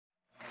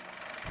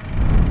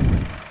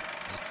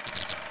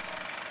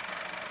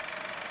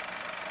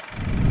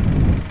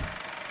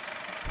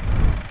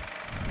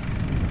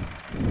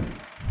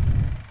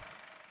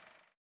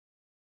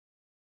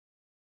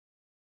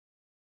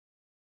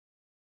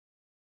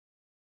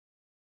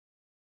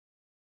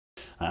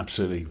I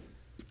absolutely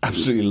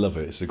love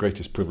it. It's the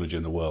greatest privilege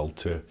in the world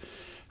to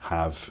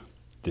have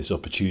this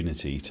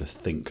opportunity to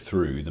think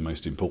through the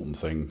most important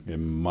thing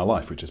in my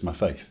life, which is my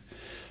faith.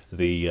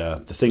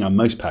 The thing I'm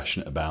most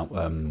passionate about,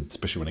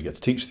 especially when I get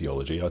to teach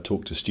theology, I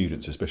talk to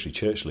students, especially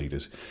church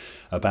leaders,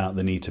 about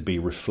the need to be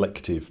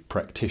reflective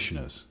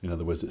practitioners. In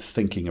other words, that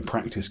thinking and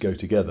practice go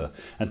together.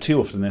 And too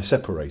often they're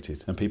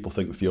separated, and people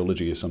think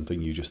theology is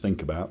something you just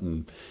think about,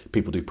 and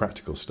people do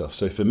practical stuff.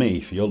 So for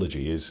me,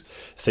 theology is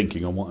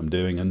thinking on what I'm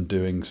doing and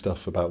doing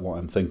stuff about what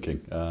I'm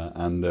thinking,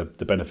 and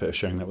the benefit of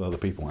sharing that with other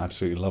people. I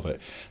absolutely love it.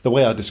 The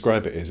way I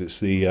describe it is,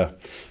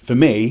 for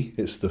me,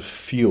 it's the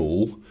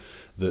fuel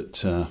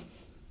that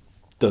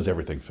does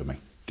everything for me.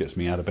 Gets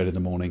me out of bed in the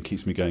morning,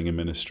 keeps me going in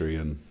ministry,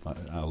 and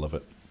I love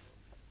it.